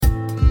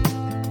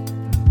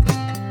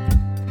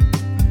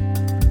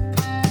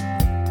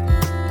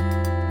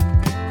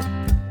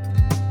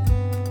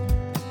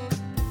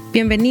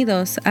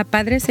Bienvenidos a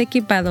Padres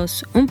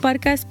Equipados, un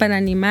podcast para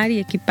animar y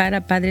equipar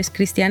a padres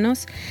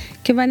cristianos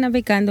que van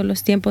navegando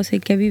los tiempos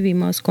en que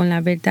vivimos con la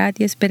verdad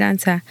y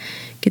esperanza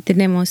que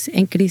tenemos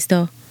en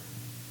Cristo.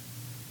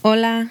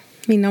 Hola,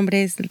 mi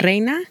nombre es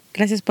Reina.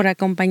 Gracias por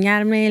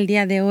acompañarme el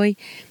día de hoy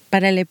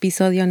para el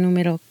episodio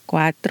número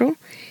 4.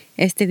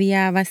 Este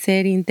día va a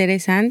ser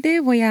interesante.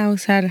 Voy a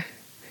usar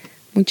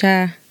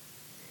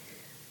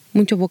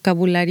mucho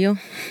vocabulario.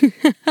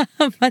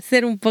 Va a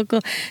ser un poco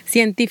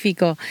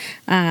científico,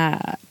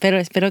 pero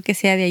espero que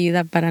sea de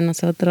ayuda para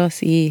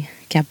nosotros y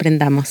que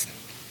aprendamos.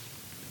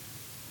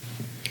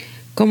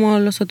 Como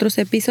los otros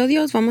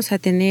episodios, vamos a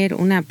tener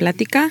una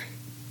plática,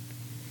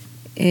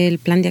 el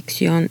plan de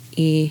acción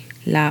y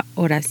la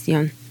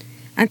oración.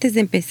 Antes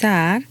de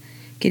empezar,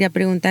 quería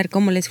preguntar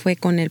cómo les fue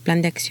con el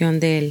plan de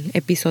acción del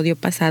episodio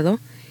pasado.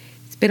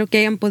 Espero que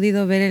hayan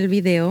podido ver el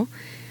video.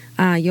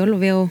 Yo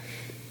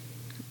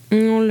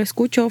lo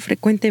escucho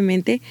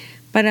frecuentemente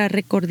para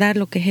recordar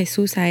lo que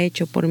Jesús ha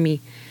hecho por mí.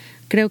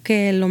 Creo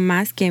que lo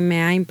más que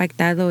me ha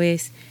impactado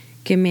es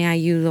que me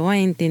ayudó a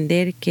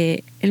entender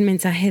que el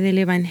mensaje del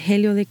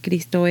Evangelio de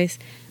Cristo es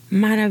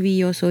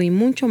maravilloso y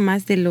mucho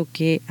más de lo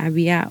que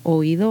había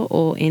oído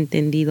o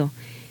entendido.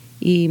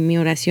 Y mi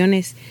oración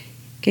es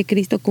que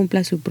Cristo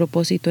cumpla su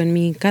propósito en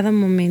mí en cada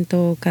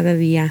momento, cada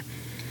día,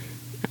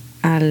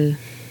 al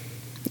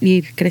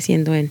ir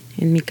creciendo en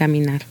mi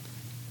caminar.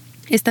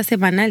 Esta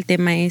semana el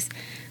tema es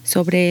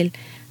sobre el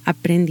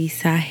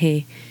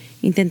aprendizaje.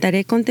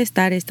 Intentaré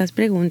contestar estas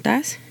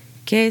preguntas.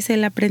 ¿Qué es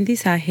el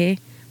aprendizaje?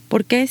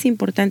 ¿Por qué es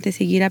importante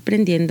seguir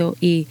aprendiendo?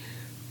 Y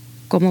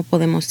cómo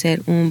podemos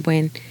ser un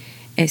buen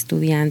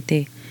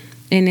estudiante.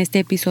 En este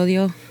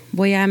episodio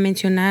voy a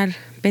mencionar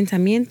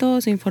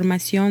pensamientos e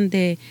información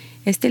de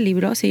este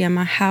libro. Se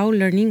llama How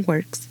Learning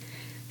Works,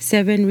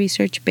 7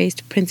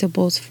 Research-Based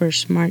Principles for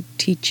Smart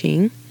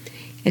Teaching.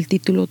 El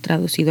título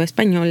traducido a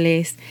español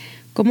es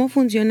 ¿Cómo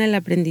funciona el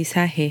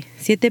aprendizaje?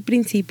 7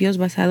 principios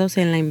basados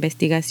en la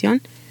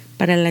investigación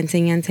para la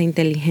enseñanza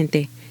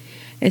inteligente.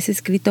 Es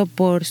escrito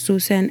por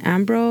Susan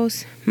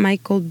Ambrose,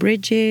 Michael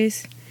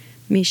Bridges,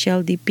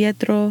 Michelle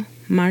DiPietro,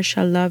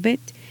 Marsha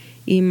Lovett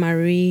y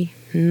Marie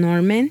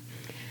Norman.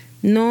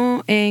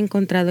 No he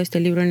encontrado este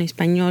libro en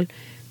español,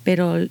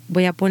 pero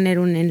voy a poner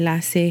un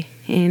enlace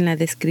en la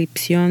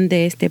descripción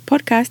de este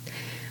podcast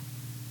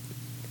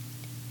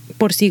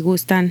por si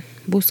gustan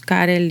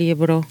buscar el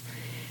libro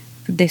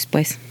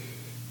después.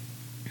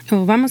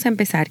 Vamos a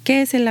empezar.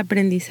 ¿Qué es el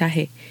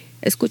aprendizaje?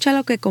 Escucha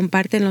lo que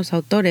comparten los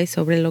autores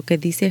sobre lo que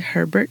dice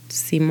Herbert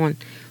Simon,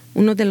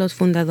 uno de los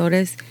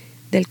fundadores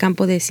del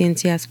campo de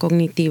ciencias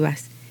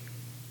cognitivas.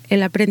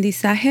 El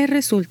aprendizaje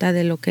resulta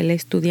de lo que el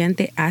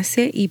estudiante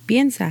hace y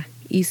piensa,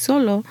 y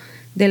solo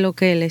de lo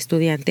que el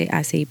estudiante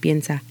hace y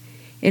piensa.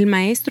 El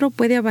maestro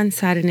puede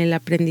avanzar en el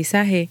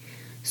aprendizaje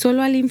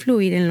solo al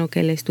influir en lo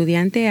que el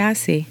estudiante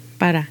hace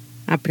para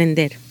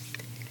aprender.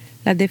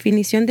 La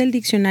definición del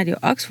diccionario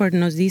Oxford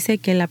nos dice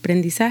que el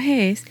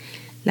aprendizaje es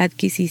la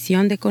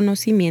adquisición de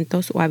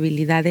conocimientos o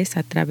habilidades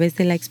a través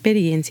de la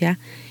experiencia,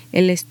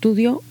 el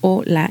estudio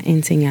o la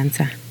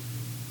enseñanza.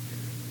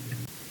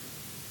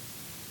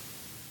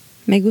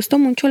 Me gustó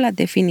mucho la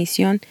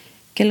definición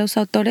que los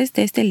autores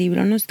de este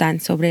libro nos dan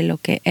sobre lo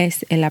que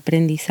es el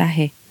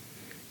aprendizaje.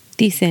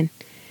 Dicen,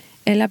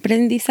 el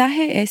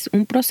aprendizaje es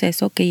un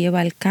proceso que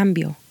lleva al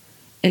cambio,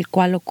 el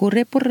cual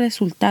ocurre por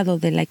resultado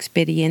de la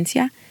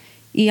experiencia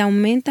y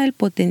aumenta el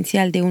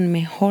potencial de un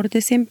mejor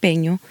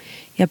desempeño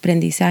y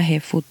aprendizaje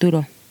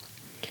futuro.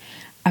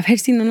 A ver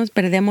si no nos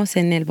perdemos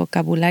en el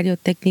vocabulario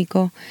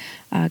técnico.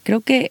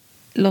 Creo que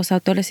los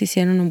autores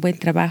hicieron un buen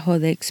trabajo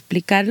de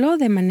explicarlo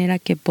de manera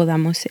que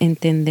podamos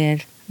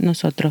entender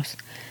nosotros.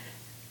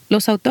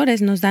 Los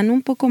autores nos dan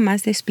un poco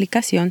más de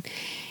explicación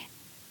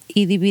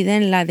y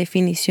dividen la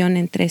definición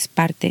en 3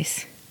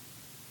 partes.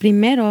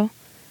 Primero,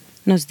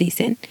 nos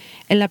dicen,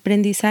 el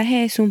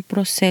aprendizaje es un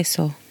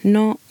proceso,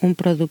 no un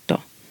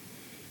producto.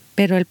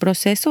 Pero el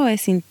proceso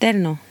es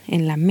interno,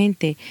 en la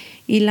mente,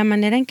 y la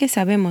manera en que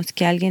sabemos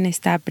que alguien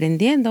está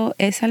aprendiendo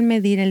es al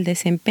medir el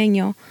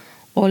desempeño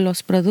o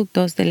los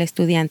productos del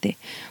estudiante.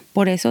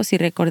 Por eso, si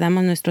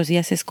recordamos nuestros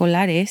días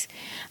escolares,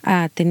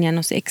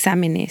 teníamos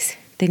exámenes,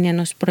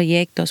 teníamos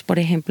proyectos, por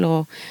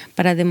ejemplo,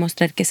 para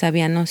demostrar que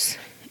sabíamos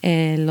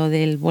lo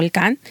del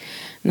volcán,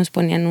 nos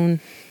ponían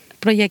un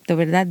proyecto,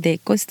 ¿verdad?, de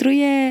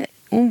construye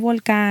un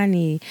volcán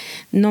y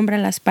nombra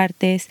las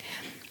partes.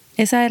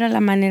 Esa era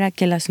la manera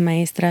que las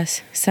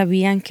maestras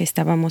sabían que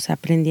estábamos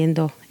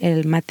aprendiendo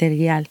el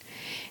material.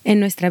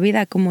 En nuestra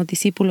vida como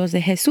discípulos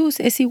de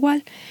Jesús es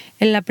igual.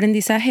 El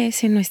aprendizaje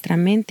es en nuestra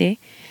mente.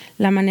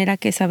 La manera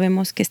que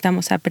sabemos que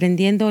estamos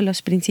aprendiendo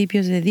los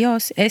principios de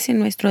Dios es en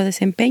nuestro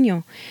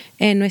desempeño,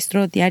 en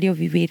nuestro diario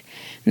vivir,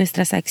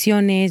 nuestras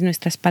acciones,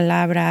 nuestras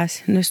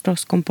palabras,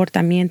 nuestros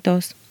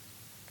comportamientos.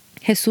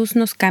 Jesús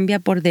nos cambia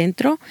por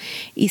dentro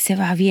y se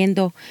va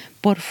viendo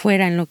por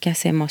fuera en lo que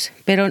hacemos.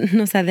 Pero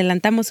nos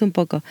adelantamos un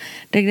poco.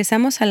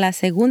 Regresamos a la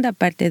segunda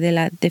parte de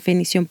la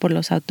definición por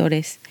los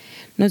autores.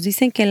 Nos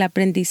dicen que el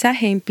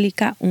aprendizaje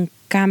implica un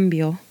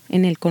cambio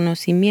en el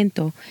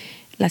conocimiento,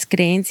 las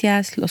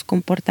creencias, los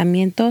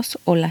comportamientos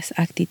o las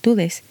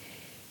actitudes.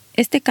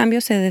 Este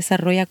cambio se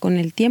desarrolla con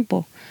el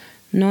tiempo.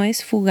 No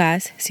es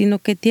fugaz, sino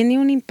que tiene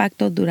un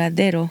impacto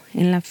duradero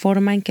en la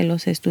forma en que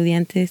los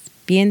estudiantes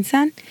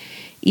piensan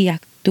y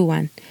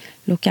actúan.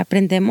 Lo que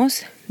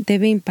aprendemos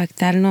debe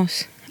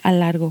impactarnos a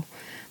largo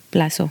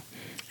plazo.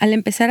 Al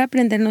empezar a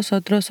aprender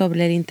nosotros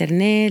sobre el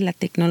Internet, la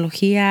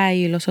tecnología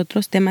y los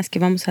otros temas que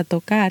vamos a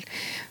tocar,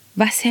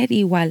 va a ser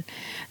igual.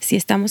 Si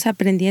estamos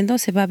aprendiendo,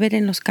 se va a ver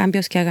en los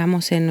cambios que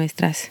hagamos en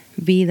nuestras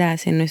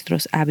vidas, en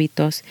nuestros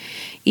hábitos.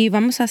 Y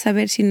vamos a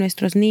saber si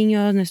nuestros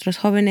niños, nuestros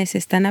jóvenes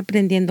están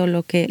aprendiendo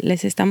lo que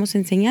les estamos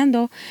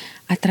enseñando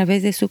a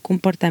través de su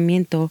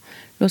comportamiento,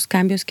 los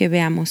cambios que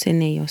veamos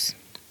en ellos.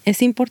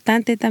 Es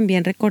importante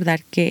también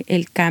recordar que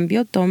el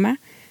cambio toma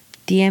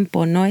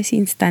tiempo, no es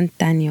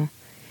instantáneo.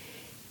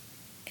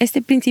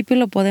 Este principio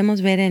lo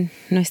podemos ver en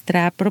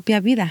nuestra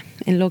propia vida,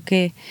 en lo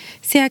que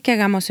sea que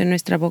hagamos en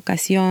nuestra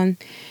vocación,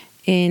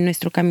 en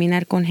nuestro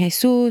caminar con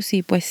Jesús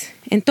y pues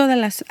en todas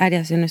las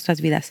áreas de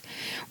nuestras vidas.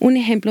 Un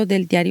ejemplo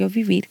del diario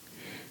vivir,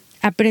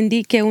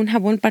 aprendí que un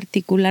jabón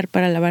particular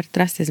para lavar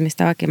trastes me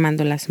estaba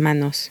quemando las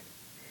manos.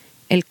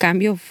 El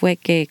cambio fue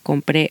que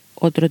compré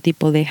otro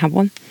tipo de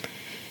jabón.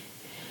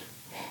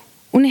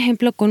 Un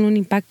ejemplo con un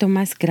impacto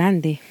más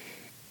grande,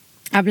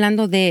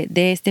 hablando de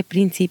este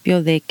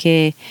principio de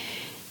que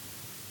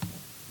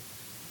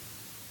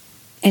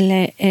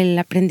el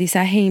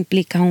aprendizaje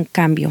implica un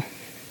cambio.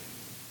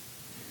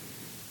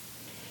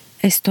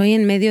 Estoy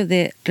en medio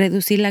de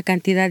reducir la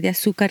cantidad de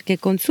azúcar que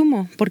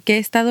consumo porque he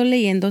estado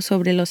leyendo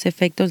sobre los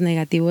efectos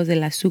negativos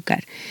del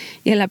azúcar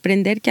y al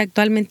aprender que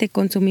actualmente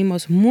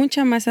consumimos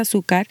mucha más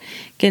azúcar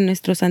que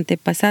nuestros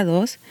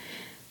antepasados.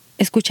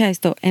 Escucha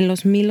esto, en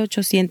los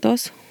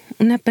 1800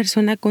 una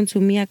persona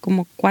consumía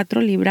como 4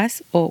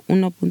 libras o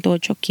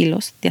 1.8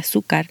 kilos de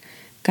azúcar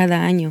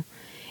cada año.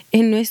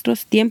 En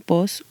nuestros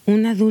tiempos,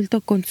 un adulto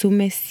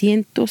consume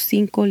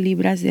 105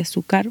 libras de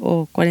azúcar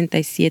o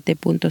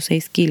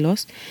 47.6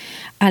 kilos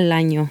al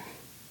año.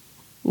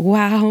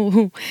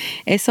 ¡Wow!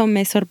 Eso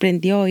me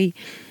sorprendió y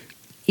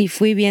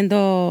fui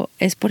viendo,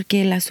 es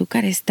porque el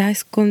azúcar está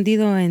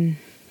escondido en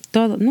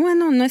todo.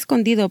 No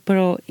escondido,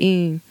 pero,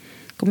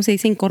 ¿cómo se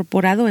dice?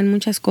 Incorporado en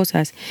muchas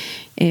cosas.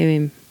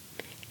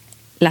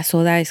 La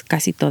soda es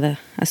casi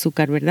toda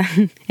azúcar, ¿verdad?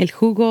 El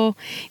jugo,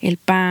 el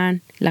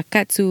pan, la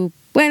catsup,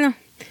 bueno,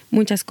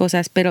 muchas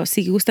cosas, pero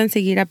si gustan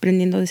seguir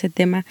aprendiendo de ese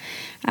tema,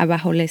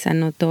 abajo les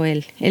anoto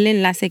el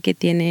enlace que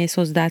tiene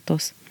esos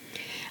datos.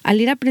 Al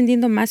ir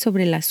aprendiendo más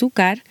sobre el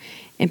azúcar,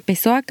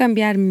 empezó a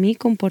cambiar mi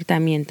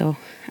comportamiento.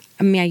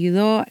 Me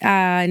ayudó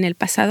en el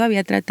pasado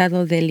había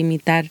tratado de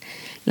limitar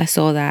las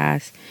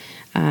sodas,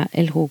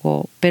 el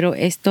jugo, pero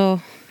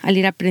esto, al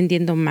ir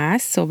aprendiendo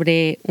más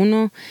sobre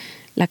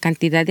la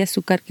cantidad de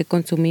azúcar que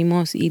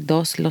consumimos y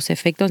 2, los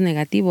efectos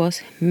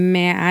negativos,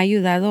 me ha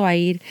ayudado a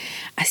ir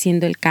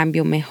haciendo el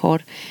cambio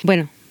mejor.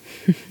 Bueno,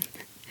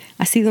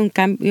 ha sido un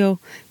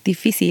cambio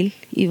difícil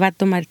y va a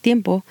tomar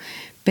tiempo,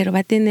 pero va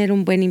a tener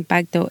un buen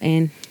impacto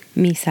en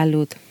mi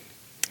salud.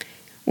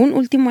 Un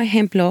último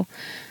ejemplo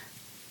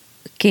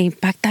que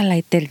impacta la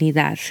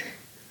eternidad.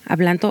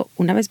 Hablando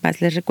una vez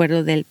más, les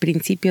recuerdo del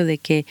principio de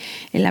que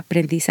el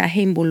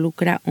aprendizaje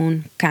involucra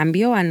un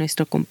cambio a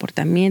nuestro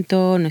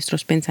comportamiento,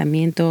 nuestros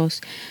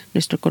pensamientos,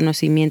 nuestro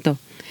conocimiento.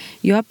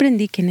 Yo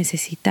aprendí que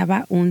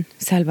necesitaba un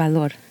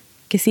Salvador,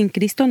 que sin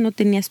Cristo no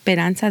tenía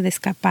esperanza de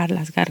escapar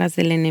las garras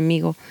del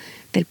enemigo,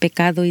 del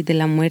pecado y de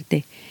la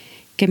muerte,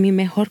 que mi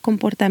mejor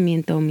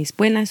comportamiento, mis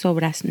buenas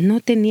obras no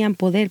tenían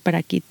poder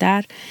para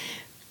quitar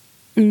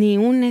ni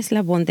un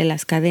eslabón de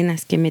las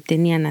cadenas que me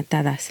tenían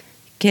atadas.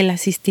 Que el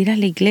asistir a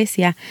la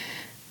iglesia,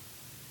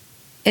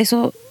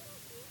 eso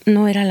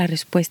no era la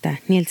respuesta,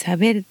 ni el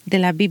saber de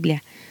la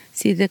Biblia.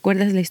 Si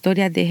recuerdas la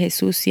historia de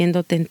Jesús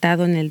siendo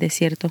tentado en el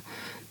desierto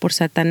por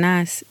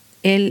Satanás,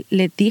 él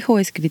le dijo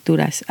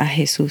escrituras a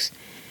Jesús.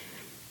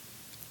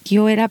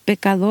 Yo era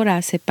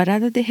pecadora,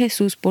 separada de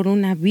Jesús por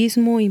un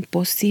abismo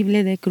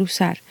imposible de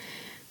cruzar.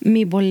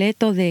 Mi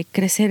boleto de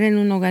crecer en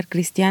un hogar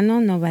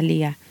cristiano no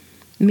valía.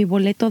 Mi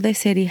boleto de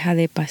ser hija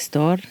de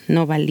pastor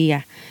no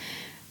valía.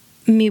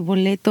 Mi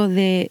boleto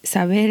de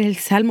saber el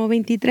Salmo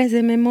 23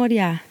 de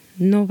memoria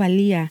no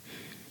valía.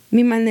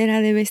 Mi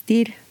manera de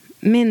vestir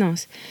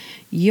menos.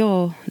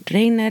 Yo,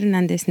 Reina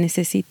Hernández,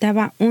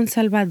 necesitaba un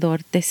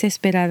Salvador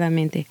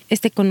desesperadamente.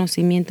 Este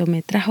conocimiento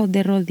me trajo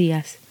de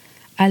rodillas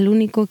al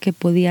único que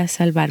podía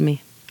salvarme.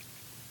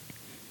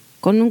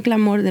 Con un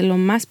clamor de lo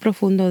más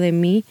profundo de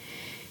mí,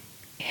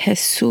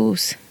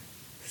 Jesús,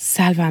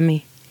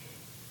 sálvame.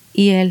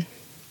 Y Él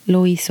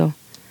lo hizo.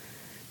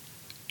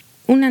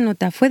 Una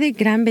nota, fue de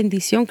gran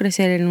bendición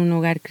crecer en un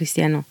hogar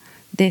cristiano,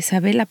 de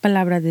saber la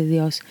palabra de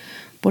Dios,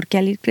 porque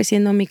al ir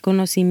creciendo mi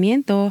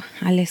conocimiento,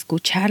 al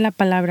escuchar la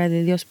palabra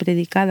de Dios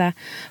predicada,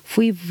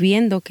 fui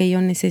viendo que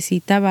yo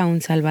necesitaba un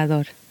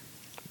Salvador.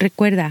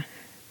 Recuerda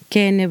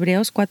que en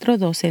Hebreos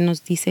 4:12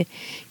 nos dice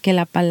que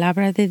la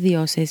palabra de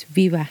Dios es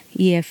viva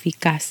y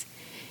eficaz.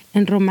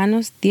 En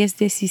Romanos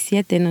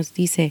 10:17 nos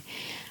dice,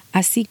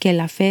 así que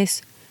la fe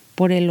es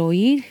por el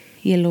oír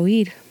y el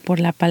oír por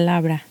la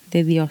palabra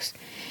de Dios.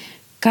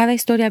 Cada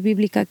historia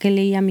bíblica que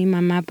leía mi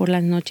mamá por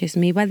las noches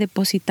me iba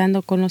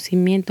depositando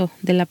conocimiento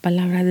de la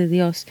palabra de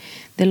Dios,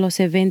 de los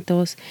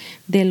eventos,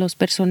 de los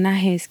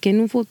personajes que en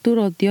un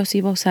futuro Dios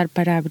iba a usar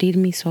para abrir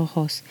mis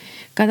ojos.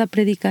 Cada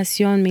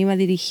predicación me iba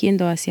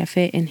dirigiendo hacia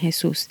fe en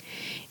Jesús.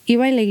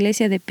 Iba a la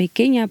iglesia de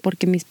pequeña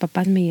porque mis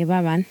papás me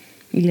llevaban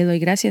y le doy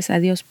gracias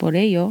a Dios por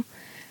ello.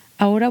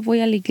 Ahora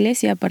voy a la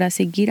iglesia para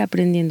seguir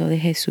aprendiendo de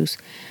Jesús,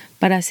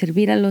 para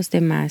servir a los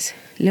demás.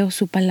 Leo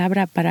su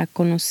palabra para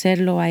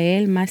conocerlo a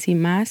Él más y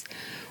más.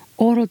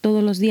 Oro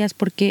todos los días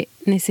porque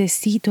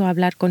necesito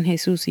hablar con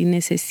Jesús y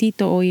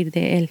necesito oír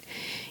de Él.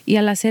 Y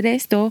al hacer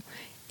esto,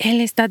 Él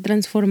está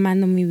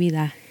transformando mi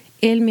vida.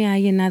 Él me ha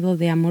llenado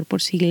de amor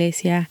por su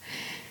iglesia.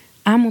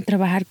 Amo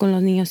trabajar con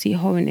los niños y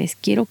jóvenes.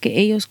 Quiero que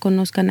ellos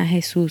conozcan a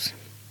Jesús.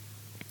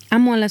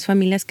 Amo a las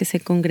familias que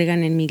se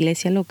congregan en mi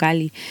iglesia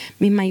local y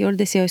mi mayor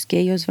deseo es que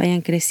ellos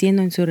vayan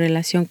creciendo en su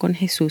relación con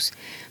Jesús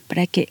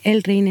para que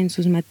Él reine en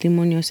sus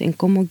matrimonios, en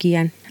cómo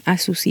guían a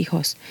sus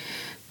hijos.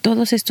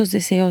 Todos estos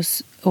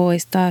deseos o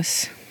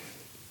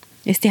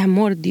este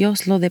amor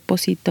Dios lo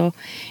depositó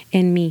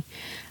en mí.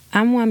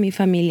 Amo a mi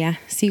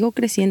familia, sigo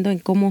creciendo en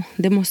cómo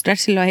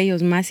demostrárselo a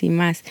ellos más y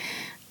más.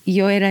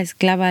 Yo era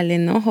esclava al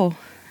enojo.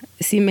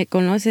 Si me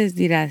conoces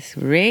dirás,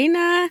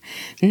 ¿Reina?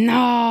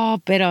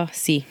 No, pero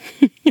sí.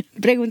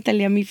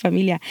 Pregúntale a mi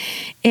familia.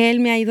 Él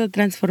me ha ido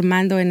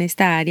transformando en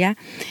esta área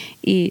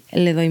y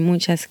le doy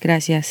muchas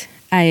gracias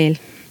a Él.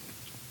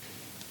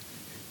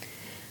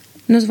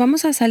 Nos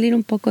vamos a salir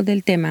un poco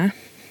del tema,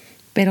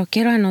 pero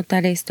quiero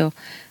anotar esto.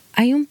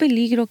 Hay un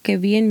peligro que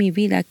vi en mi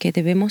vida que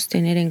debemos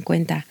tener en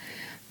cuenta.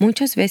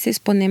 Muchas veces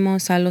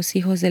ponemos a los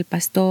hijos del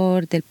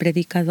pastor, del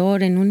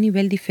predicador, en un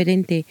nivel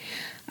diferente,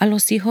 a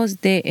los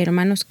hijos de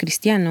hermanos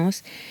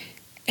cristianos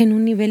en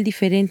un nivel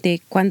diferente,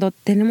 cuando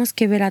tenemos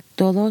que ver a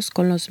todos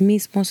con los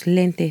mismos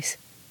lentes.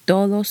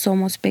 Todos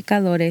somos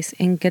pecadores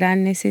en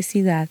gran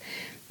necesidad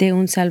de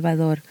un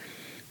Salvador.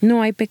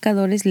 No hay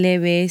pecadores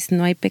leves,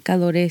 no hay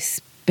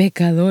pecadores,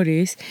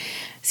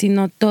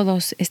 sino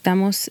todos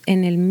estamos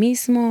en el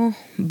mismo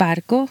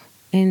barco,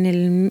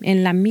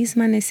 en la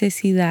misma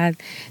necesidad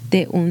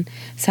de un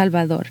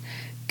Salvador.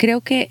 Creo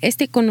que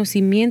este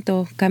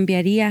conocimiento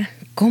cambiaría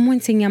cómo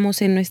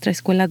enseñamos en nuestra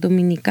escuela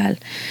dominical,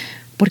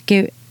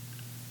 porque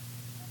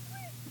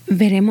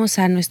veremos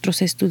a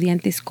nuestros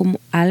estudiantes como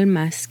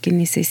almas que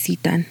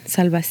necesitan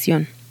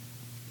salvación.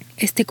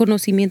 Este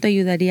conocimiento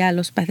ayudaría a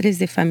los padres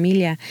de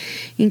familia,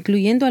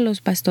 incluyendo a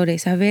los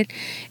pastores, a ver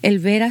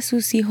a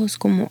sus hijos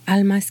como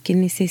almas que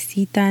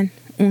necesitan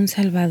un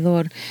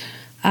Salvador.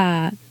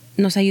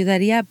 Nos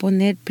ayudaría a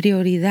poner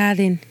prioridad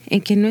en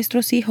que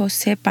nuestros hijos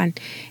sepan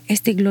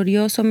este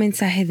glorioso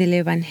mensaje del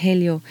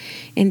Evangelio,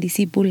 en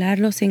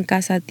discipularlos en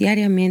casa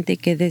diariamente,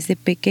 que desde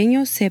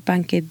pequeños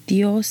sepan que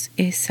Dios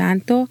es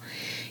santo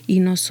y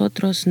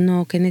nosotros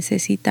no, que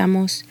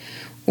necesitamos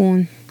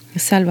un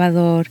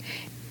Salvador.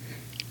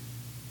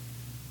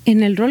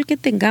 En el rol que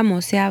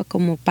tengamos, sea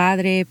como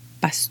padre,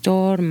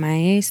 pastor,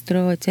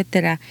 maestro,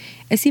 etcétera,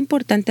 es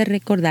importante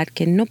recordar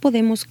que no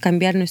podemos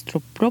cambiar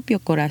nuestro propio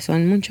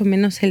corazón, mucho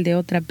menos el de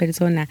otra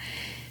persona.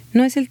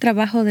 No es el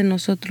trabajo de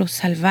nosotros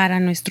salvar a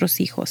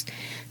nuestros hijos,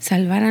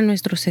 salvar a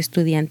nuestros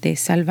estudiantes,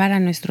 salvar a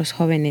nuestros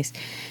jóvenes.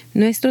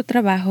 Nuestro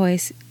trabajo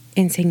es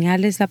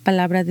enseñarles la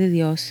palabra de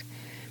Dios,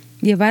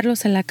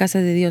 llevarlos a la casa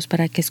de Dios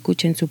para que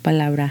escuchen su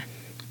palabra.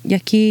 Y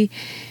aquí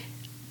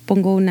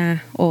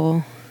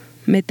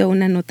meto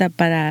una nota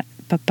para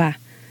papá.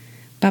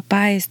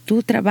 Papá, es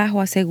tu trabajo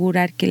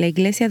asegurar que la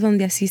iglesia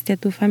donde asiste a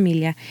tu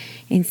familia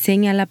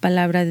enseña la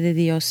palabra de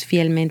Dios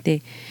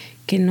fielmente,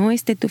 que no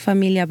esté tu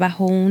familia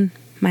bajo un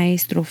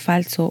maestro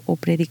falso o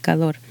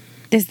predicador.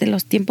 Desde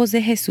los tiempos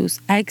de Jesús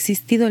ha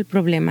existido el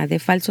problema de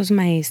falsos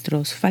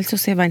maestros,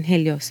 falsos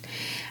evangelios.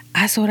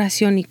 Haz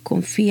oración y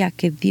confía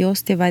que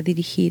Dios te va a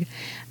dirigir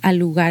al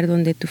lugar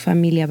donde tu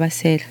familia va a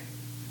ser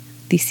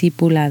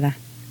discipulada.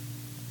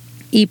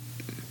 Y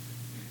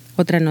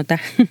otra nota,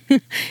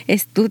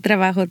 es tu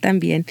trabajo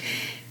también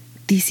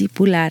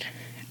discipular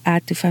a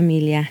tu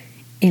familia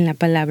en la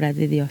palabra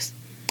de Dios.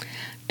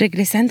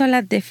 Regresando a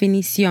la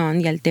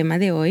definición y al tema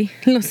de hoy,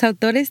 los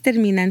autores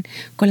terminan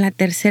con la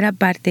tercera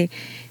parte.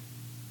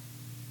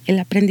 El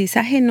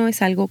aprendizaje no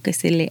es algo que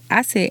se le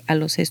hace a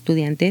los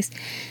estudiantes,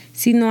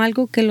 sino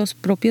algo que los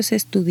propios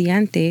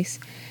estudiantes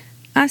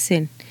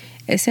hacen.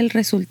 Es el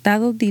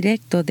resultado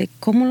directo de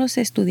cómo los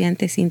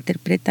estudiantes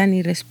interpretan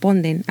y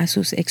responden a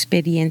sus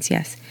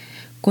experiencias,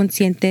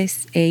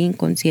 conscientes e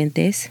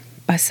inconscientes,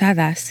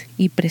 pasadas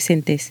y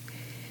presentes.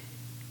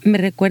 Me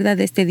recuerda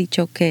de este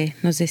dicho que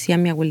nos decía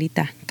mi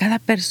abuelita: cada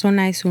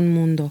persona es un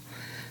mundo.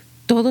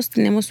 Todos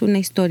tenemos una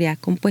historia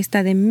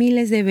compuesta de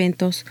miles de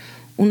eventos,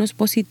 unos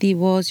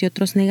positivos y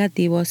otros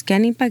negativos, que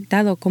han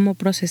impactado cómo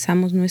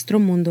procesamos nuestro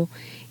mundo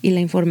y la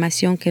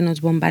información que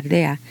nos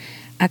bombardea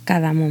a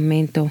cada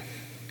momento.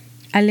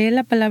 Al leer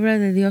la palabra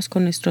de Dios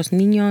con nuestros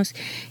niños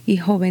y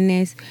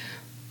jóvenes,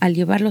 al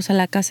llevarlos a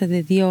la casa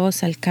de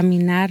Dios, al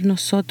caminar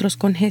nosotros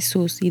con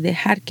Jesús y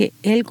dejar que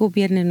Él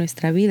gobierne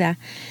nuestra vida,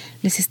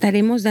 les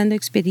estaremos dando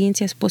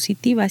experiencias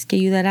positivas que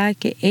ayudará a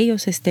que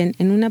ellos estén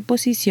en una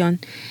posición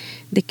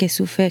de que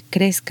su fe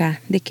crezca,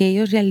 de que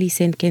ellos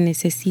realicen que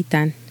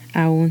necesitan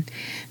a un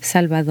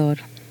Salvador.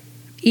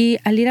 Y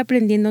al ir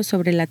aprendiendo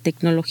sobre la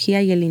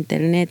tecnología y el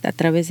Internet a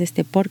través de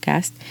este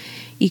podcast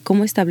y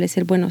cómo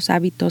establecer buenos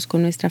hábitos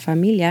con nuestra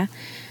familia,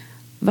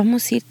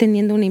 vamos a ir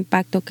teniendo un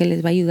impacto que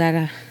les va a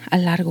ayudar a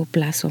largo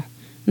plazo.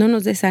 No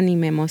nos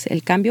desanimemos,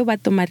 el cambio va a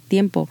tomar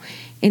tiempo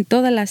en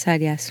todas las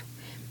áreas,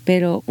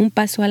 pero un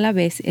paso a la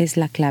vez es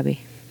la clave.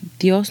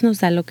 Dios nos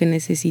da lo que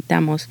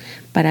necesitamos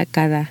para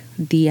cada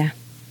día.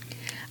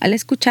 Al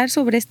escuchar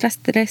sobre estas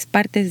 3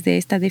 partes de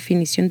esta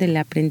definición del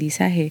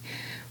aprendizaje,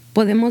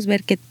 podemos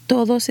ver que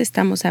todos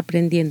estamos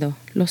aprendiendo,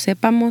 lo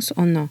sepamos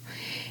o no.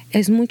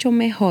 Es mucho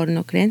mejor,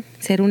 ¿no creen?,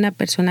 ser una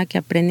persona que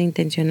aprende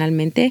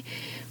intencionalmente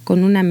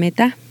con una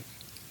meta.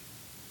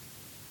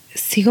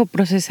 Sigo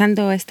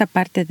procesando esta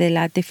parte de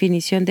la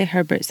definición de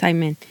Herbert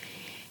Simon.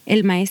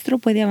 El maestro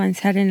puede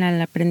avanzar en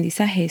el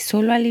aprendizaje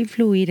solo al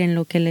influir en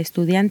lo que el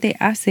estudiante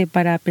hace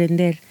para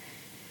aprender.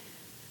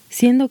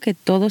 Siendo que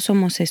todos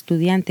somos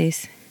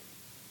estudiantes,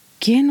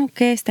 ¿quién o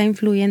qué está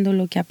influyendo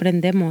lo que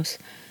aprendemos?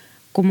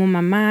 Como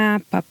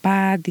mamá,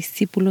 papá,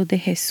 discípulo de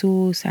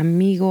Jesús,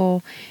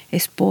 amigo,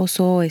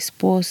 esposo,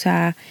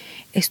 esposa,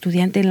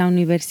 estudiante en la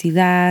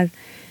universidad.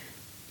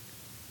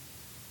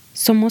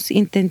 ¿Somos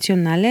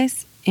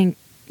intencionales en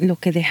lo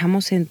que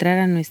dejamos entrar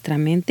a nuestra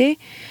mente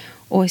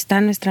o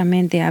está nuestra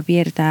mente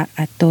abierta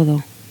a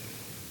todo?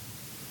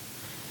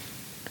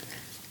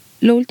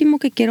 Lo último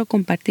que quiero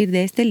compartir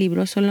de este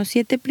libro son los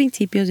 7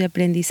 principios de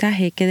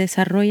aprendizaje que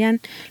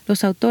desarrollan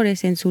los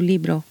autores en su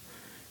libro.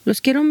 Los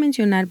quiero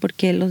mencionar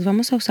porque los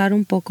vamos a usar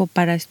un poco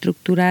para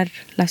estructurar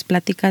las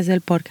pláticas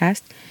del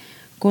podcast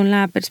con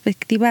la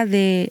perspectiva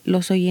de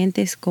los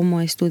oyentes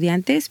como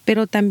estudiantes,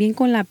 pero también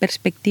con la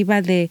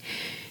perspectiva de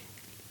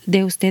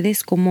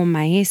ustedes como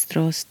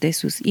maestros de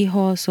sus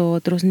hijos o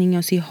otros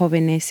niños y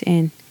jóvenes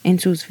en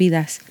sus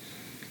vidas.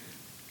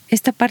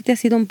 Esta parte ha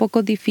sido un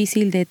poco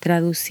difícil de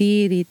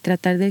traducir y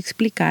tratar de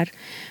explicar.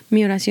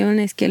 Mi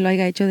oración es que lo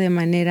haya hecho de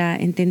manera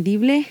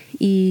entendible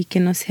y que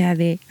no sea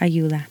de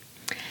ayuda.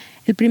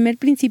 El primer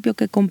principio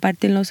que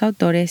comparten los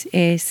autores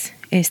es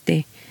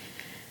este.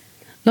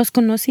 Los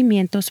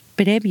conocimientos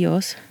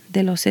previos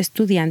de los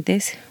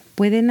estudiantes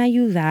pueden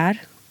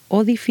ayudar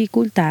o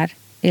dificultar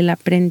el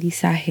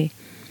aprendizaje.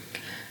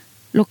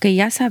 Lo que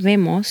ya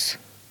sabemos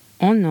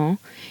o no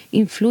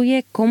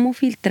influye cómo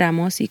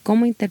filtramos y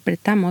cómo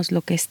interpretamos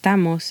lo que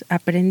estamos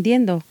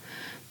aprendiendo.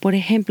 Por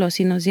ejemplo,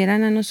 si nos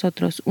dieran a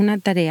nosotros una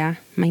tarea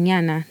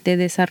mañana de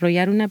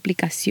desarrollar una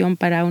aplicación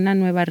para una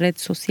nueva red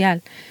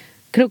social,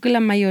 creo que la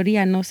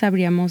mayoría no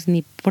sabríamos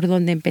ni por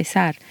dónde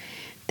empezar.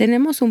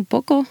 Tenemos un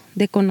poco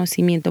de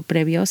conocimiento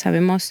previo,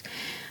 sabemos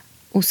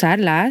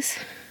usarlas,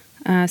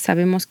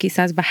 sabemos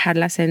quizás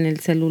bajarlas en el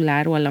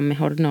celular o a lo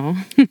mejor no,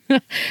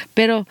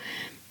 pero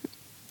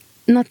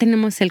no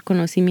tenemos el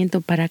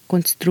conocimiento para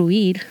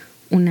construir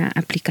una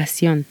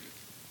aplicación.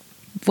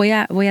 Voy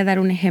a dar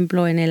un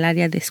ejemplo en el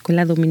área de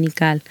escuela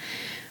dominical,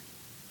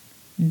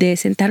 de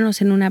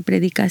sentarnos en una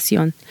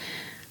predicación.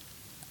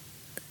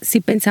 Si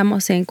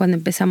pensamos en cuando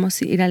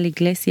empezamos a ir a la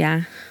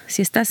iglesia,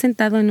 si estás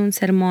sentado en un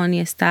sermón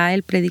y está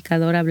el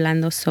predicador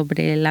hablando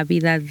sobre la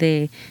vida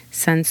de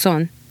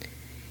Sansón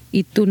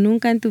y tú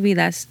nunca en tu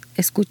vida has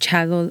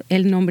escuchado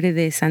el nombre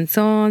de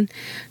Sansón,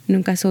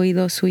 nunca has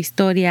oído su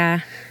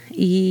historia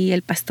y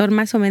el pastor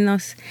más o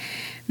menos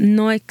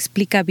no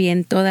explica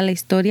bien toda la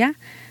historia,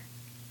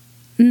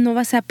 no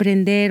vas a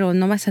aprender o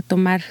no vas a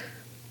tomar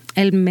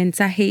el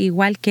mensaje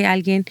igual que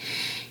alguien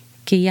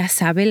que ya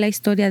sabe la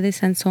historia de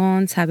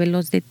Sansón, sabe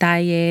los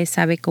detalles,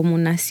 sabe cómo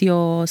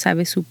nació,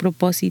 sabe su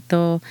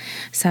propósito,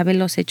 sabe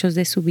los hechos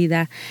de su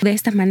vida. De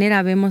esta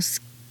manera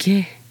vemos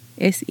que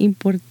es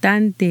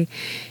importante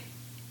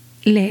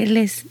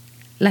leerles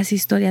las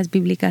historias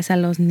bíblicas a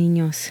los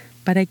niños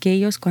para que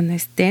ellos cuando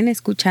estén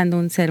escuchando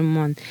un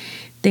sermón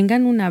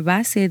tengan una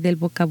base del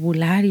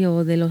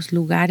vocabulario, de los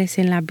lugares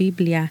en la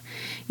Biblia.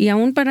 Y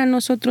aún para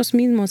nosotros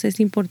mismos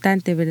es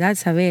importante, ¿verdad?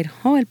 Saber,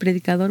 el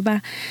predicador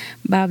va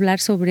a hablar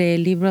sobre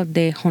el libro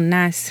de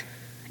Jonás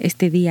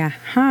este día.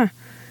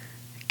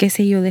 ¿Qué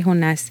sé yo de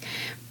Jonás?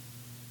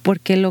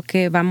 Porque lo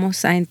que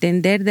vamos a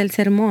entender del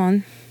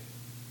sermón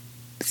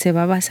se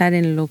va a basar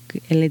en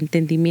el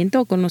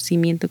entendimiento o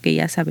conocimiento que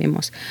ya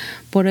sabemos.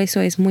 Por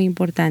eso es muy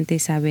importante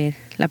saber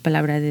la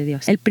palabra de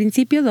Dios. El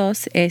principio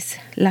 2 es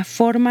la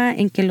forma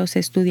en que los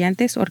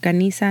estudiantes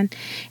organizan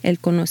el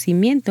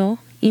conocimiento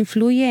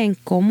influye en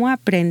cómo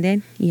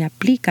aprenden y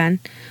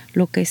aplican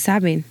lo que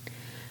saben.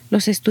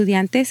 Los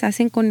estudiantes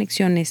hacen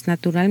conexiones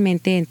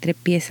naturalmente entre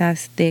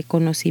piezas de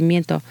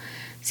conocimiento.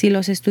 Si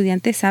los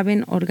estudiantes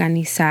saben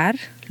organizar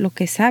lo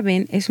que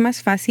saben, es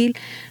más fácil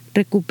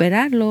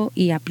recuperarlo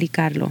y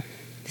aplicarlo.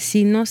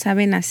 Si no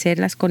saben hacer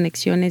las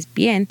conexiones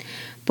bien,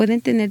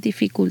 pueden tener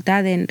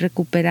dificultad en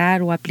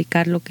recuperar o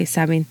aplicar lo que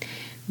saben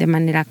de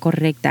manera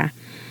correcta.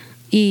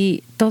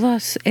 Y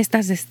todas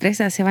estas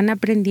destrezas se van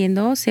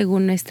aprendiendo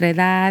según nuestra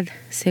edad,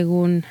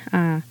 según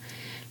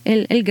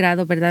el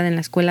grado, ¿verdad? En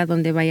la escuela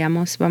donde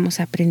vamos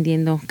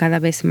aprendiendo cada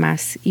vez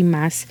más y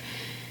más.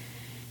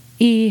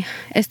 Y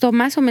esto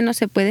más o menos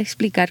se puede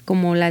explicar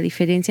como la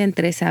diferencia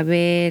entre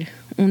saber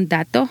un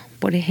dato,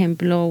 por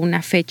ejemplo,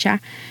 una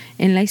fecha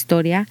en la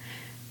historia,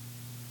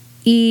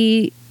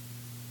 y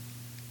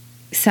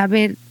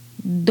saber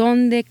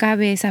dónde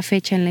cabe esa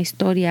fecha en la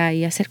historia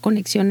y hacer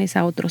conexiones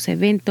a otros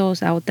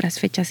eventos, a otras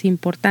fechas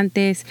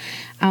importantes,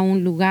 a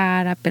un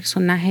lugar, a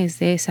personajes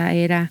de esa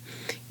era,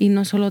 y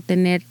no solo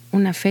tener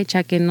una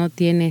fecha que no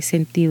tiene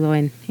sentido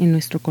en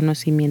nuestro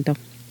conocimiento.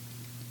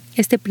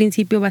 Este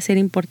principio va a ser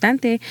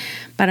importante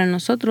para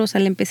nosotros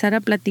al empezar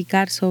a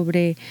platicar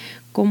sobre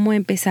cómo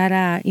empezar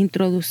a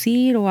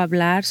introducir o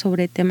hablar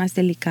sobre temas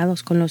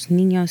delicados con los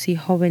niños y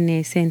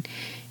jóvenes, en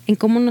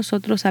cómo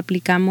nosotros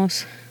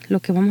aplicamos lo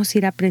que vamos a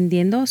ir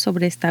aprendiendo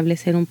sobre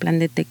establecer un plan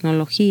de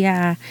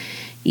tecnología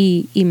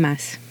y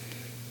más.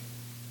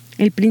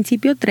 El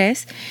principio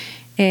 3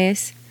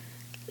 es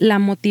la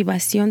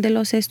motivación de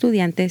los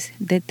estudiantes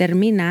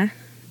determina,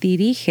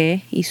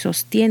 dirige y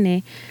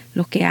sostiene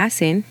lo que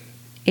hacen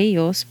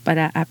ellos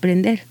para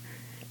aprender.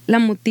 La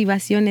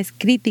motivación es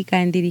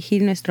crítica en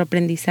dirigir nuestro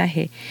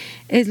aprendizaje.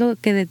 Es lo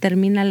que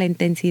determina la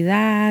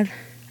intensidad,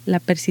 la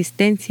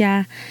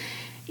persistencia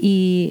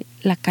y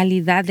la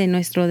calidad de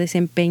nuestro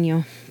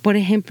desempeño. Por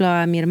ejemplo,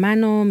 a mi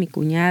hermano, mi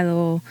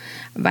cuñado,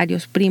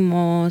 varios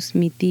primos,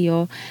 mi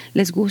tío,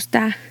 les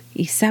gusta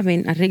y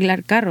saben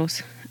arreglar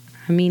carros.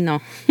 A mí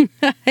no.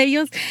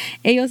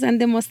 ellos han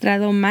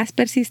demostrado más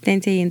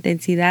persistencia y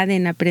intensidad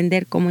en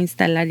aprender cómo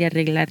instalar y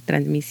arreglar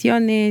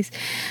transmisiones,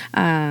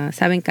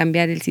 saben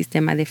cambiar el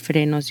sistema de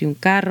frenos de un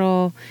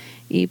carro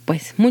y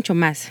pues mucho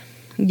más.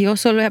 Yo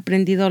solo he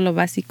aprendido lo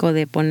básico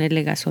de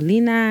ponerle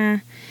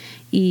gasolina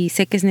y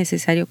sé que es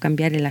necesario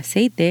cambiar el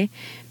aceite,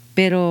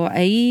 pero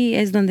ahí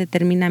es donde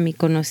termina mi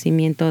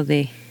conocimiento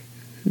de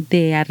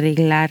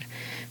arreglar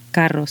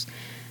carros.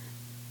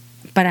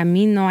 Para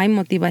mí no hay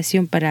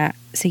motivación para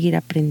seguir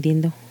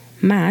aprendiendo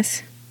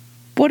más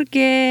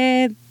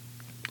porque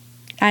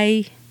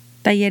hay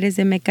talleres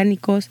de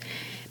mecánicos,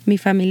 mi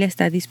familia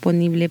está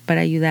disponible para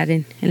ayudar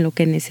en lo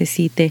que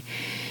necesite.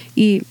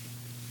 Y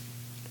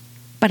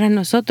para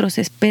nosotros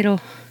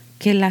espero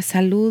que la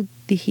salud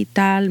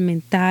digital,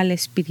 mental,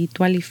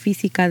 espiritual y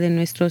física de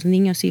nuestros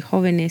niños y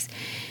jóvenes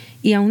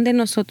y aún de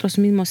nosotros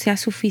mismos sea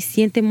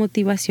suficiente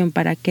motivación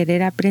para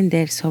querer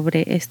aprender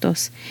sobre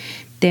estos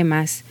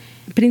temas.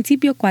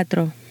 Principio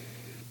 4.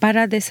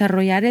 Para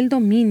desarrollar el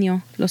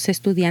dominio, los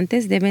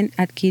estudiantes deben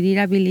adquirir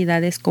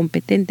habilidades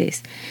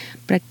competentes,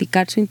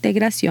 practicar su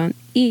integración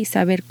y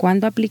saber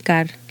cuándo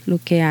aplicar lo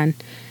que han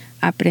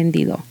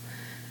aprendido.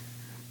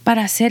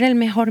 Para ser el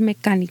mejor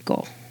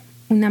mecánico,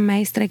 una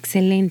maestra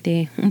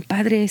excelente, un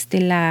padre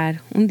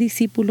estelar, un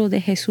discípulo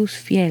de Jesús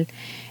fiel,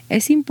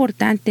 es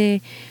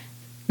importante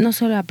no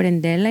solo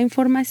aprender la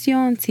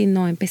información,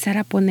 sino empezar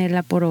a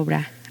ponerla por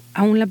obra.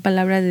 Aún la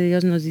palabra de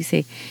Dios nos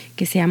dice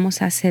que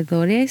seamos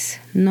hacedores,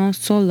 no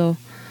solo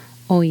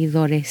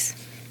oidores.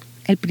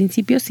 El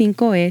principio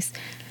 5 es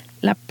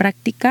la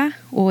práctica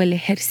o el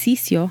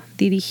ejercicio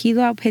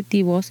dirigido a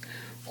objetivos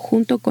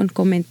junto con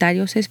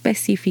comentarios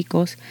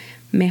específicos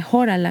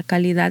mejora la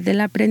calidad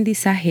del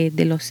aprendizaje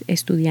de los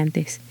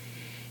estudiantes.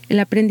 El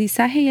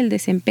aprendizaje y el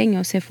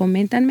desempeño se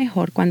fomentan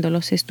mejor cuando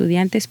los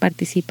estudiantes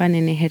participan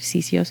en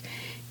ejercicios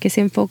que se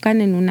enfocan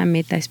en una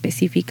meta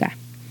específica.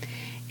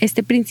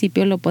 Este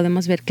principio lo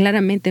podemos ver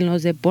claramente en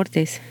los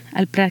deportes.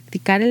 Al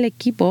practicar el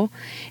equipo,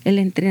 el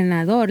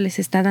entrenador les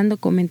está dando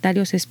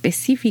comentarios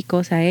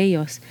específicos a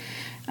ellos.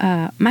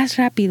 Más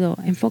rápido,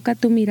 enfoca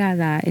tu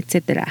mirada,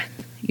 etc.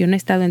 Yo no he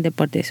estado en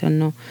deportes o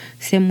no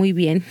sé muy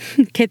bien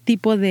qué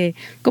tipo de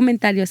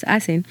comentarios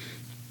hacen,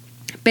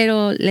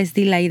 pero les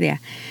di la idea.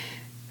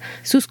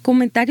 Sus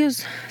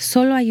comentarios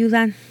solo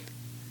ayudan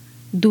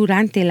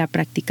durante la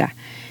práctica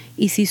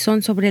y si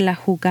son sobre la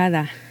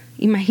jugada.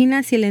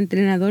 Imagina si el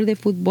entrenador de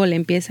fútbol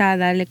empieza a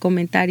darle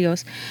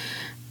comentarios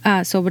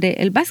sobre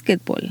el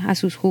básquetbol a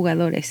sus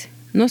jugadores.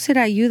 No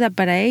será ayuda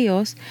para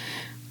ellos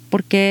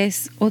porque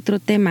es otro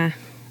tema.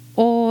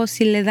 O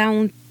si le da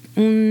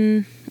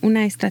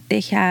una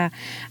estrategia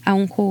a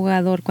un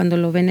jugador cuando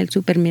lo ve en el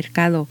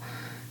supermercado,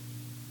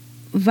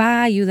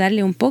 va a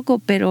ayudarle un poco,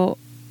 pero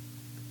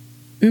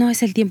no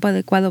es el tiempo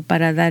adecuado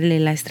para darle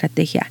la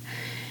estrategia.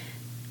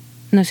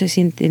 No sé si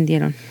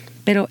entendieron.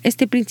 Pero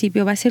este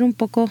principio va a ser un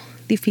poco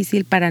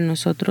difícil para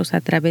nosotros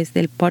a través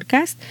del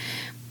podcast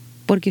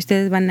porque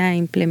ustedes van a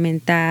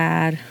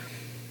implementar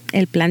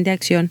el plan de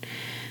acción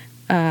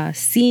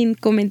sin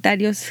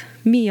comentarios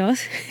míos.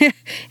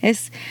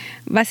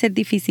 Va a ser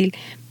difícil,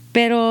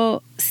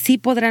 pero sí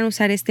podrán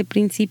usar este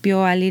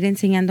principio al ir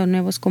enseñando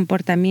nuevos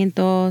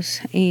comportamientos,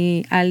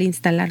 al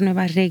instalar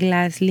nuevas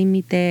reglas,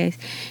 límites,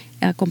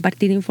 a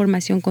compartir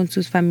información con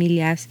sus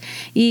familias.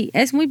 Y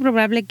es muy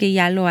probable que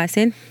ya lo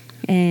hacen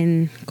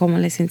en cómo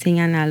les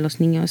enseñan a los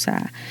niños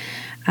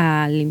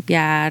a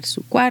limpiar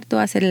su cuarto,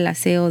 a hacer el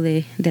aseo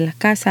de la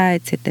casa,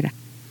 etc.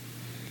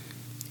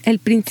 El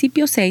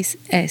principio 6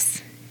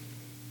 es: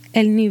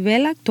 el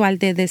nivel actual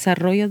de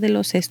desarrollo de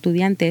los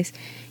estudiantes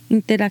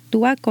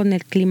interactúa con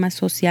el clima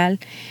social,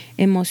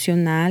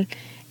 emocional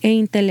e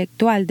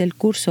intelectual del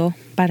curso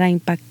para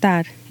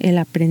impactar el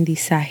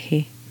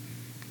aprendizaje.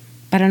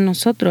 Para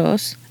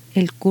nosotros,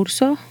 el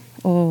curso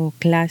o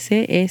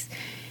clase es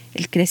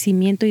el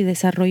crecimiento y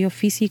desarrollo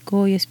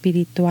físico y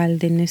espiritual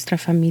de nuestra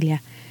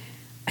familia.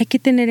 Hay que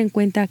tener en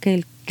cuenta que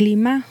el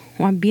clima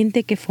o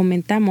ambiente que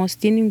fomentamos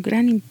tiene un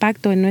gran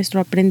impacto en nuestro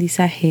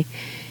aprendizaje.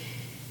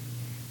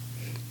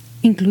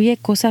 Incluye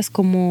cosas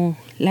como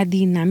la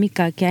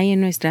dinámica que hay en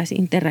nuestras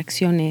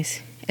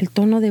interacciones, el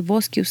tono de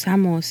voz que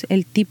usamos,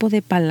 el tipo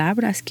de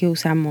palabras que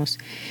usamos.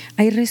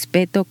 Hay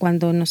respeto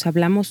cuando nos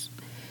hablamos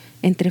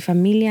entre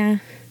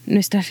familia,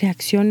 nuestras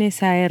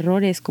reacciones a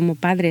errores como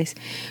padres,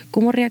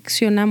 cómo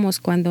reaccionamos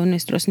cuando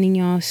nuestros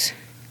niños,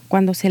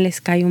 cuando se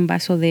les cae un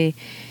vaso de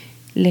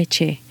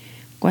leche,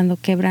 cuando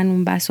quebran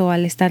un vaso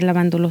al estar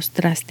lavando los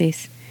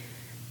trastes,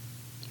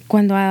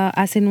 cuando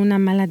hacen una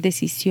mala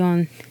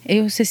decisión.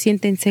 Ellos se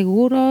sienten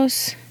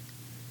seguros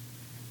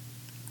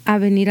a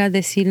venir a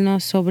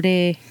decirnos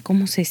sobre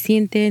cómo se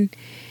sienten,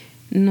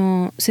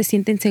 no se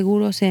sienten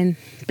seguros en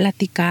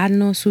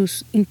platicarnos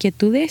sus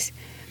inquietudes.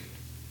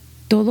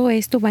 Todo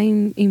esto va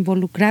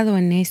involucrado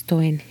en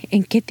esto, en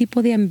qué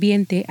tipo de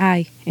ambiente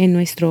hay en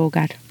nuestro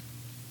hogar.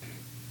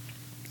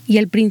 Y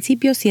el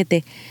principio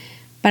 7,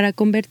 para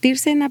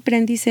convertirse en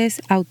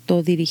aprendices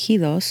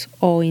autodirigidos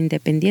o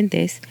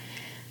independientes,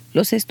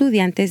 los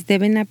estudiantes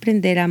deben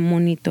aprender a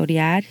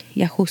monitorear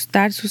y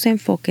ajustar sus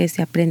enfoques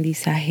de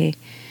aprendizaje.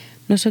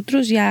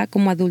 Nosotros ya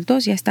como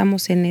adultos ya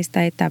estamos en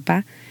esta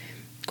etapa.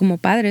 Como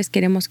padres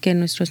queremos que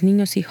nuestros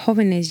niños y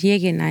jóvenes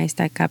lleguen a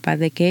esta etapa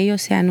de que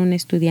ellos sean un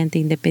estudiante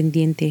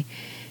independiente.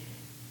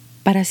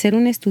 Para ser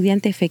un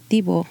estudiante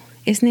efectivo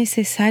es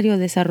necesario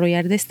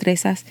desarrollar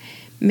destrezas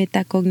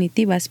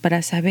metacognitivas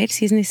para saber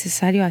si es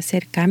necesario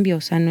hacer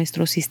cambios a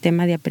nuestro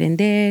sistema de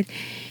aprender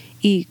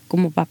y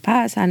como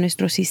papás a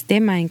nuestro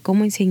sistema en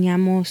cómo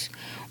enseñamos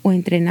o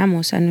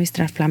entrenamos a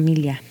nuestra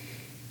familia.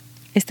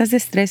 Estas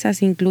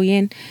destrezas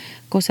incluyen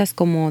cosas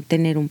como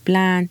tener un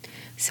plan,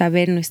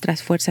 saber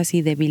nuestras fuerzas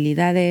y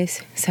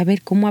debilidades,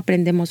 saber cómo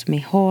aprendemos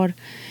mejor,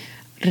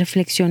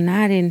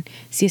 reflexionar en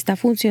si está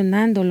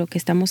funcionando lo que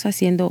estamos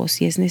haciendo o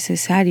si es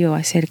necesario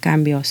hacer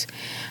cambios.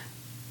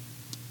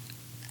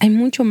 Hay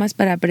mucho más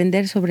para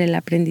aprender sobre el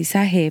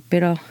aprendizaje,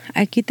 pero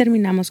aquí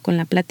terminamos con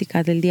la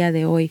plática del día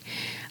de hoy.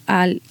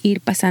 Al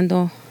ir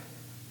pasando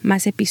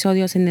más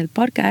episodios en el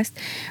podcast,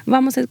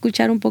 vamos a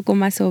escuchar un poco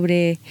más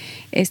sobre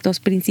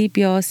estos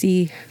principios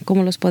y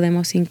cómo los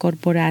podemos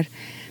incorporar.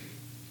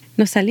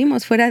 Nos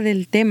salimos fuera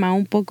del tema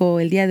un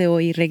poco el día de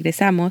hoy y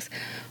regresamos.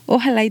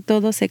 Ojalá y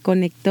todo se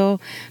conectó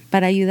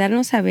para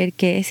ayudarnos a ver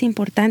que es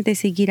importante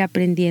seguir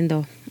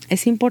aprendiendo.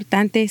 Es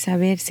importante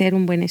saber ser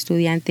un buen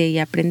estudiante y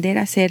aprender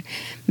a ser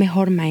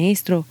mejor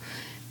maestro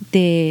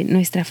de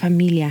nuestra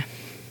familia.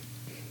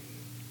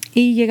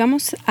 Y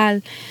llegamos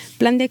al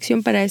plan de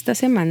acción para esta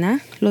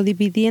semana. Lo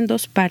dividí en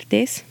 2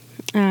 partes.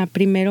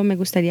 Primero me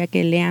gustaría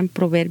que lean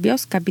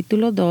Proverbios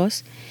capítulo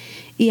 2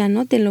 y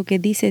anoten lo que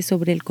dice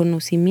sobre el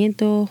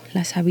conocimiento,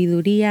 la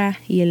sabiduría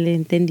y el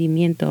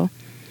entendimiento.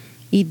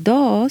 Y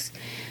 2,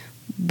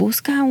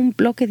 busca un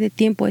bloque de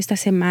tiempo esta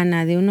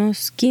semana de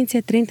unos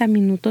 15-30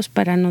 minutos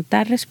para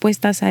anotar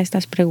respuestas a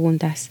estas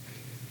preguntas.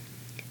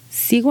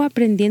 ¿Sigo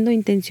aprendiendo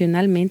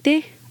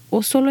intencionalmente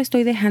o solo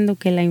estoy dejando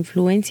que la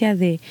influencia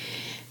de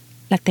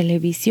la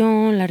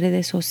televisión, las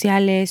redes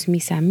sociales,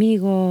 mis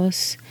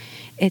amigos,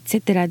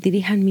 etcétera,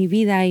 dirijan mi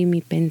vida y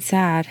mi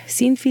pensar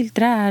sin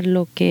filtrar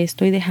lo que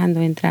estoy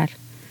dejando entrar?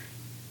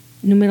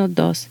 Número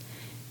 2,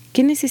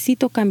 ¿qué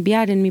necesito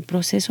cambiar en mi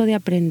proceso de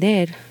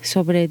aprender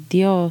sobre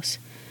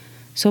Dios,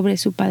 sobre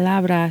su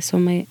palabra,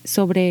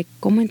 sobre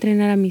cómo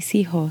entrenar a mis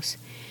hijos,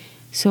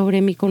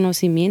 sobre mi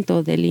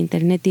conocimiento del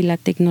internet y la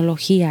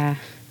tecnología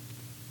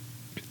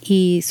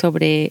y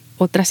sobre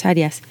otras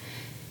áreas?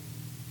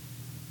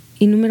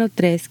 Y número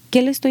 3,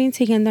 ¿qué le estoy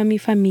enseñando a mi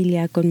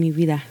familia con mi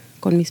vida,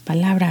 con mis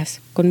palabras,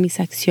 con mis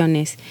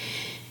acciones?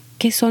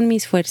 ¿Qué son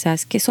mis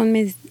fuerzas? ¿Qué son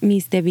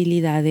mis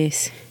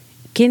debilidades?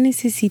 ¿Qué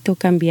necesito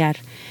cambiar?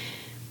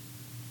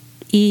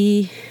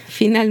 Y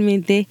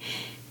finalmente,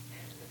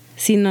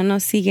 si no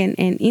nos siguen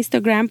en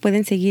Instagram,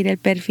 pueden seguir el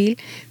perfil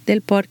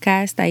del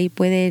podcast. Ahí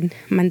pueden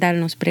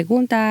mandarnos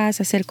preguntas,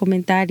 hacer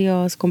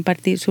comentarios,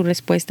 compartir sus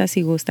respuestas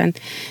si gustan.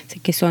 Sé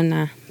que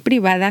son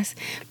privadas,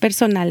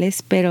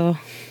 personales, pero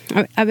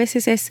a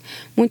veces es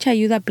mucha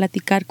ayuda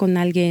platicar con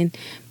alguien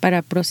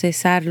para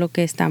procesar lo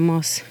que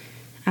estamos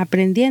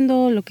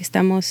aprendiendo, lo que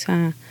estamos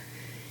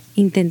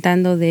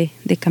intentando de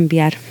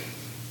cambiar.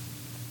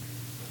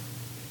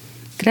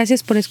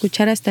 Gracias por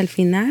escuchar hasta el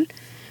final.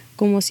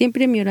 Como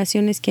siempre, mi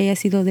oración es que haya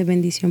sido de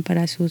bendición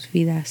para sus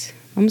vidas.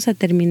 Vamos a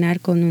terminar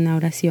con una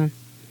oración.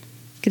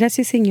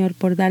 Gracias, Señor,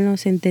 por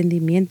darnos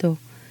entendimiento,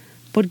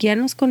 por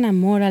guiarnos con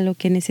amor a lo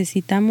que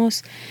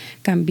necesitamos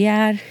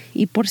cambiar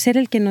y por ser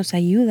el que nos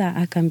ayuda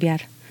a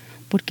cambiar,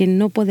 porque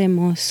no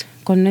podemos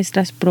con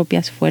nuestras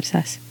propias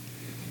fuerzas.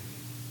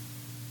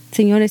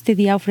 Señor, este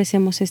día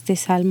ofrecemos este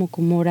salmo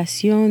como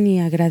oración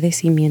y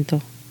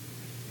agradecimiento.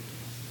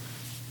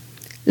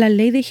 La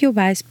ley de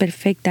Jehová es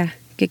perfecta,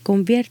 que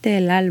convierte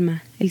el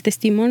alma. El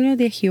testimonio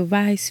de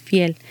Jehová es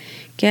fiel,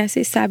 que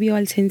hace sabio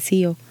al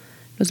sencillo.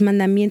 Los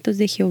mandamientos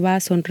de Jehová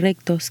son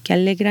rectos, que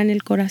alegran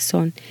el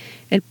corazón.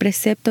 El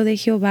precepto de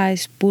Jehová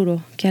es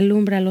puro, que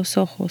alumbra los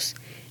ojos.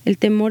 El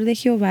temor de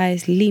Jehová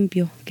es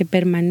limpio, que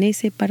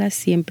permanece para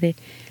siempre.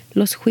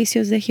 Los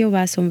juicios de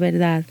Jehová son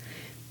verdad,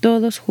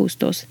 todos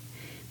justos.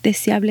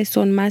 Deseables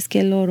son más que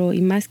el oro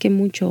y más que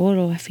mucho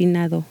oro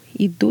afinado,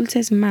 y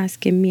dulces más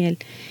que miel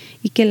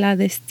y que la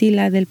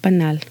destila del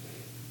panal.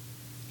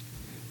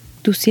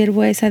 Tu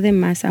siervo es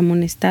además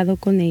amonestado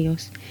con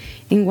ellos.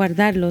 En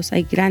guardarlos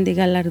hay grande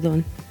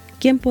galardón.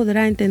 ¿Quién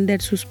podrá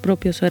entender sus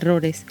propios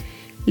errores?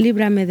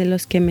 Líbrame de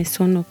los que me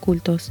son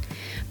ocultos.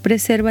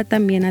 Preserva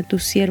también a tu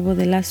siervo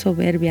de las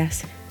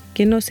soberbias,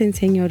 que no se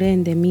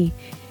enseñoreen de mí.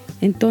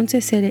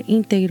 Entonces seré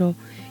íntegro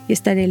y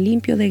estaré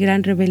limpio de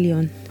gran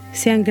rebelión.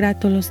 Sean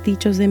gratos los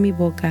dichos de mi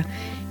boca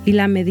y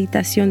la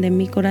meditación de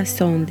mi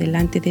corazón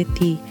delante de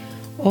ti,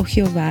 oh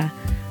Jehová,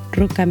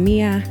 roca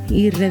mía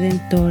y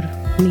redentor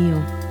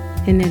mío.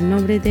 En el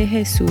nombre de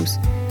Jesús.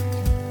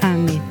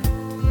 Amén.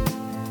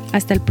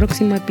 Hasta el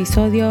próximo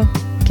episodio.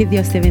 Que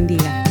Dios te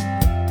bendiga.